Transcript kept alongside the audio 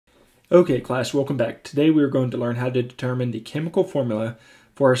Okay, class, welcome back. Today we are going to learn how to determine the chemical formula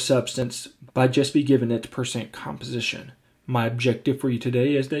for a substance by just be given its percent composition. My objective for you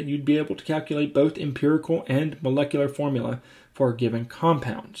today is that you'd be able to calculate both empirical and molecular formula for given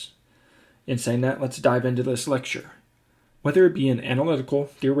compounds. In saying that, let's dive into this lecture. Whether it be in analytical,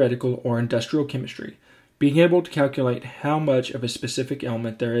 theoretical, or industrial chemistry, being able to calculate how much of a specific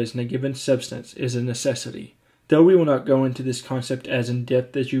element there is in a given substance is a necessity. Though we will not go into this concept as in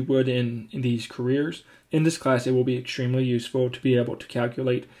depth as you would in these careers, in this class it will be extremely useful to be able to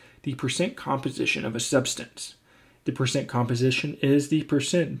calculate the percent composition of a substance. The percent composition is the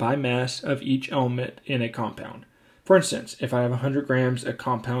percent by mass of each element in a compound. For instance, if I have 100 grams of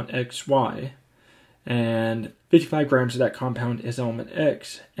compound XY, and 55 grams of that compound is element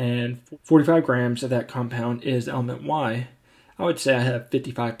X, and 45 grams of that compound is element Y, I would say I have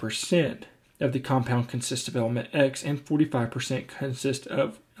 55% of the compound consists of element X and 45% consists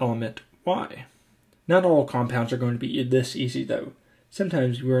of element Y. Not all compounds are going to be this easy though.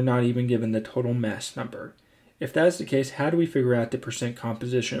 Sometimes we are not even given the total mass number. If that is the case, how do we figure out the percent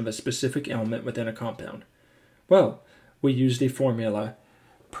composition of a specific element within a compound? Well, we use the formula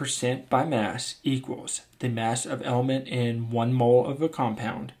percent by mass equals the mass of element in 1 mole of a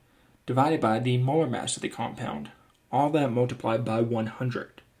compound divided by the molar mass of the compound, all that multiplied by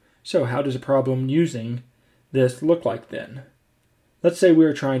 100. So how does a problem using this look like then? Let's say we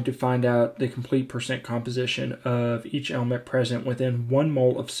are trying to find out the complete percent composition of each element present within 1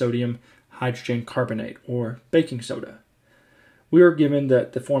 mole of sodium hydrogen carbonate, or baking soda. We are given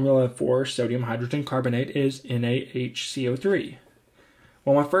that the formula for sodium hydrogen carbonate is NaHCO3.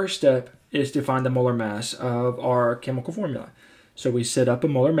 Well, my first step is to find the molar mass of our chemical formula. So we set up a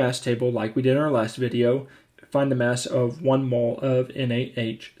molar mass table like we did in our last video, find the mass of 1 mole of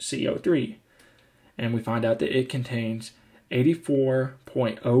NaHCO3, and we find out that it contains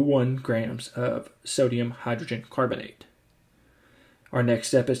 84.01 grams of sodium hydrogen carbonate. Our next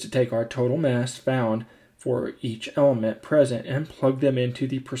step is to take our total mass found for each element present and plug them into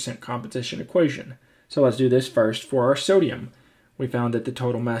the percent composition equation. So let's do this first for our sodium. We found that the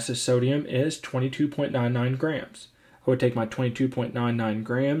total mass of sodium is 22.99 grams. I would take my 22.99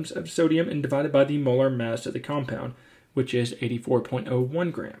 grams of sodium and divide it by the molar mass of the compound, which is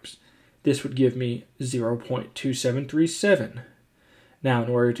 84.01 grams. This would give me 0.2737. Now, in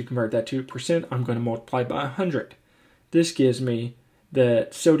order to convert that to percent, I'm going to multiply by 100. This gives me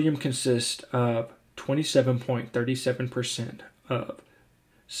that sodium consists of 27.37% of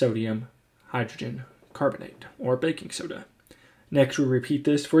sodium hydrogen carbonate, or baking soda. Next, we repeat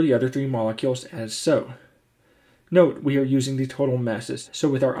this for the other 3 molecules as so. Note, we are using the total masses. So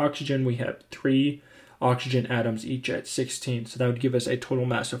with our oxygen, we have 3 oxygen atoms each at 16. So that would give us a total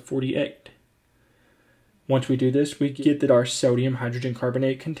mass of 48. Once we do this, we get that our sodium hydrogen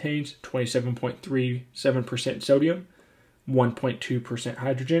carbonate contains 27.37% sodium, 1.2%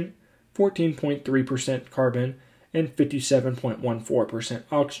 hydrogen, 14.3% carbon, and 57.14%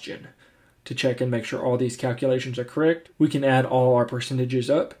 oxygen. To check and make sure all these calculations are correct, we can add all our percentages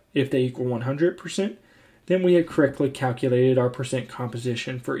up. If they equal 100%, then we have correctly calculated our percent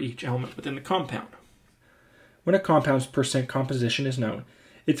composition for each element within the compound. When a compound's percent composition is known,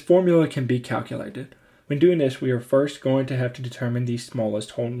 its formula can be calculated. When doing this, we are first going to have to determine the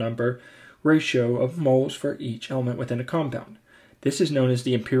smallest whole number ratio of moles for each element within a compound. This is known as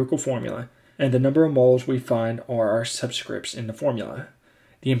the empirical formula, and the number of moles we find are our subscripts in the formula.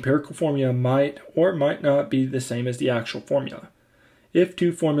 The empirical formula might or might not be the same as the actual formula. If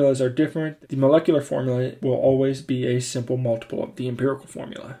 2 formulas are different, the molecular formula will always be a simple multiple of the empirical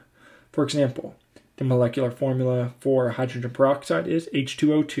formula. For example, the molecular formula for hydrogen peroxide is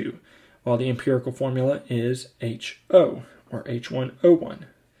H2O2, while the empirical formula is HO, or H1O1.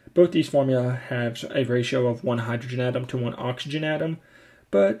 Both these formulas have a ratio of 1 hydrogen atom to 1 oxygen atom,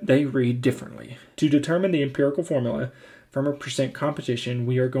 but they read differently. To determine the empirical formula from a percent composition,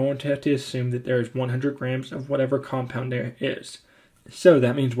 we are going to have to assume that there is 100 grams of whatever compound there is. So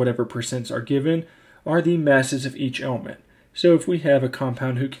that means whatever percents are given are the masses of each element. So if we have a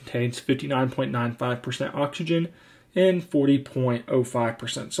compound who contains 59.95% oxygen and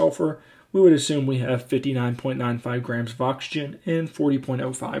 40.05% sulfur, we would assume we have 59.95 grams of oxygen and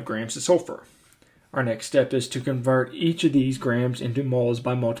 40.05 grams of sulfur. Our next step is to convert each of these grams into moles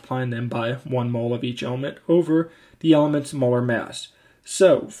by multiplying them by 1 mole of each element over the element's molar mass.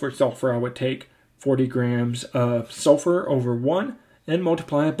 So for sulfur, I would take 40 grams of sulfur over 1 and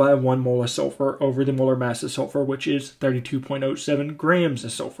multiply it by 1 mole of sulfur over the molar mass of sulfur, which is 32.07 grams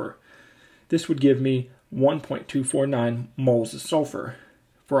of sulfur. This would give me 1.249 moles of sulfur.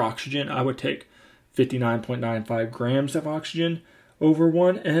 For oxygen, I would take 59.95 grams of oxygen over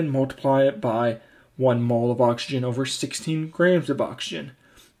 1 and multiply it by 1 mole of oxygen over 16 grams of oxygen.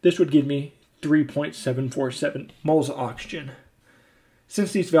 This would give me 3.747 moles of oxygen.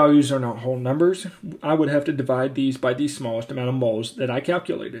 Since these values are not whole numbers, I would have to divide these by the smallest amount of moles that I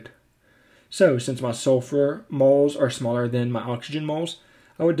calculated. So, since my sulfur moles are smaller than my oxygen moles,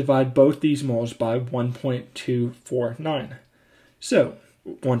 I would divide both these moles by 1.249. So,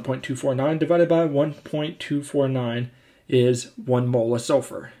 1.249 divided by 1.249 is 1 mole of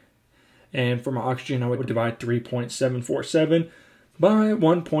sulfur. And for my oxygen, I would divide 3.747 by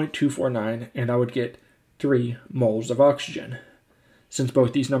 1.249, and I would get 3 moles of oxygen. Since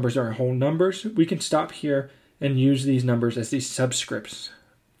both these numbers are whole numbers, we can stop here and use these numbers as these subscripts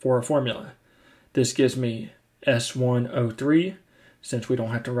for a formula. This gives me S1O3, since we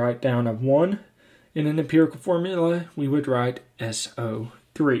don't have to write down a 1. In an empirical formula, we would write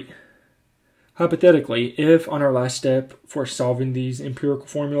SO3. Hypothetically, if on our last step for solving these empirical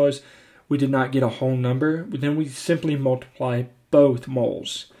formulas, we did not get a whole number, then we simply multiply both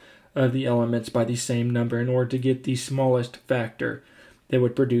moles of the elements by the same number in order to get the smallest factor that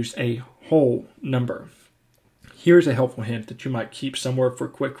would produce a whole number. Here's a helpful hint that you might keep somewhere for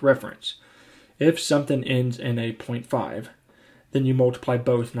quick reference. If something ends in a 0.5, then you multiply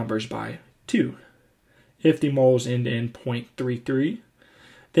both numbers by 2. If the moles end in 0.33,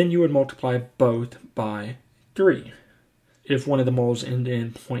 then you would multiply both by 3. If one of the moles end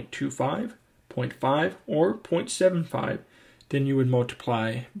in 0.25, 0.5, or 0.75, then you would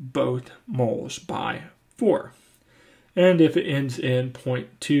multiply both moles by 4. And if it ends in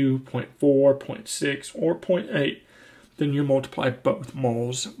 0.2, 0.4, 0.6, or 0.8, then you multiply both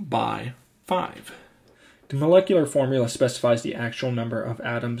moles by 5. The molecular formula specifies the actual number of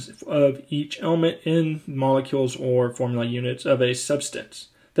atoms of each element in molecules or formula units of a substance.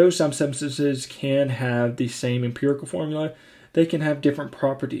 Though some substances can have the same empirical formula, they can have different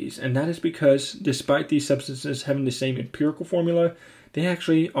properties, and that is because despite these substances having the same empirical formula, they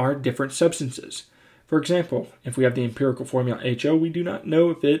actually are different substances. For example, if we have the empirical formula HO, we do not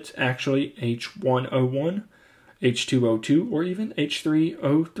know if it's actually H1O1, H2O2, or even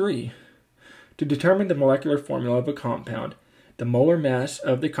H3O3. To determine the molecular formula of a compound, the molar mass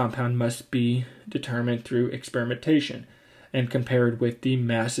of the compound must be determined through experimentation and compared with the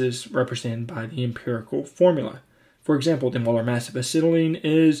masses represented by the empirical formula. For example, the molar mass of acetylene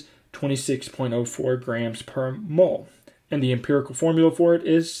is 26.04 grams per mole, and the empirical formula for it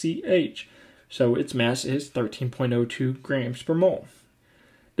is CH, so its mass is 13.02 grams per mole.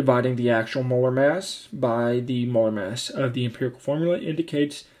 Dividing the actual molar mass by the molar mass of the empirical formula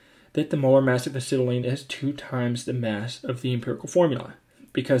indicates that the molar mass of acetylene is 2 times the mass of the empirical formula.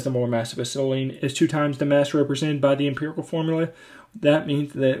 Because the molar mass of acetylene is 2 times the mass represented by the empirical formula, that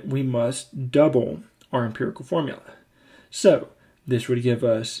means that we must double our empirical formula. So, this would give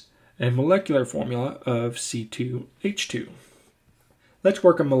us a molecular formula of C2H2. Let's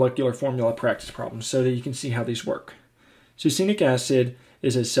work a molecular formula practice problem so that you can see how these work. Succinic acid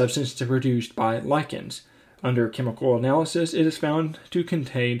is a substance produced by lichens. Under chemical analysis, it is found to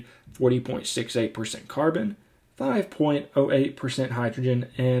contain 40.68% carbon, 5.08% hydrogen,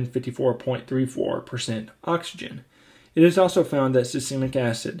 and 54.34% oxygen. It is also found that succinic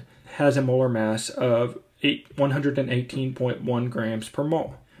acid has a molar mass of 118.1 grams per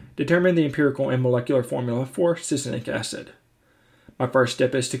mole. Determine the empirical and molecular formula for succinic acid. My first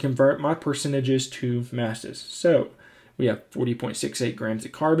step is to convert my percentages to masses. So, we have 40.68 grams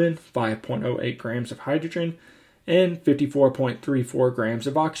of carbon, 5.08 grams of hydrogen, and 54.34 grams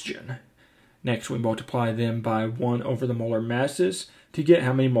of oxygen. Next, we multiply them by 1 over the molar masses to get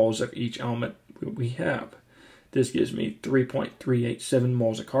how many moles of each element we have. This gives me 3.387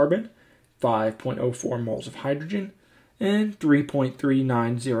 moles of carbon, 5.04 moles of hydrogen, and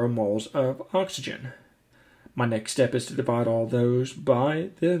 3.390 moles of oxygen. My next step is to divide all those by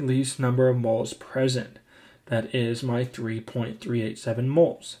the least number of moles present. That is my 3.387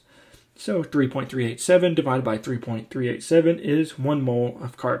 moles. So 3.387 divided by 3.387 is 1 mole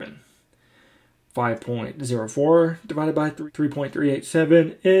of carbon. 5.04 divided by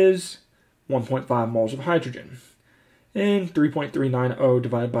 3.387 is 1.5 moles of hydrogen. And 3.390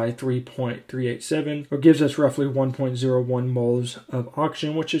 divided by 3.387 gives us roughly 1.01 moles of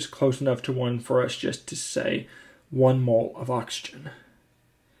oxygen, which is close enough to 1 for us just to say 1 mole of oxygen.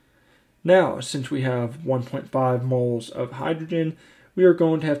 Now, since we have 1.5 moles of hydrogen, we are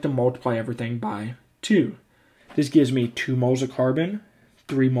going to have to multiply everything by 2. This gives me 2 moles of carbon,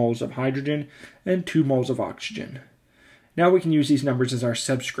 3 moles of hydrogen, and 2 moles of oxygen. Now we can use these numbers as our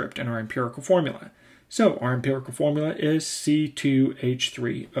subscript in our empirical formula. So our empirical formula is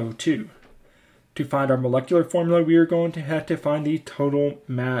C2H3O2. To find our molecular formula, we are going to have to find the total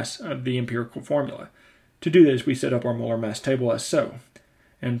mass of the empirical formula. To do this, we set up our molar mass table as so,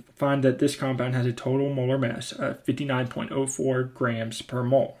 and find that this compound has a total molar mass of 59.04 grams per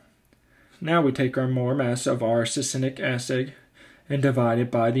mole. Now we take our molar mass of our succinic acid and divide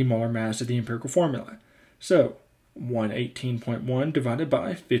it by the molar mass of the empirical formula. So 118.1 divided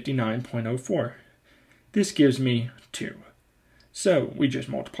by 59.04. This gives me 2. So we just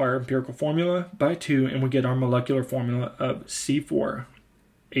multiply our empirical formula by 2 and we get our molecular formula of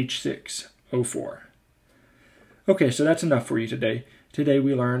C4H6O4. Okay, so that's enough for you today. Today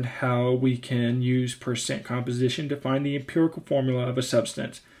we learned how we can use percent composition to find the empirical formula of a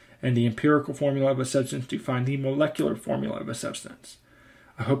substance and the empirical formula of a substance to find the molecular formula of a substance.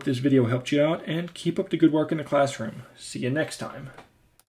 I hope this video helped you out, and keep up the good work in the classroom. See you next time.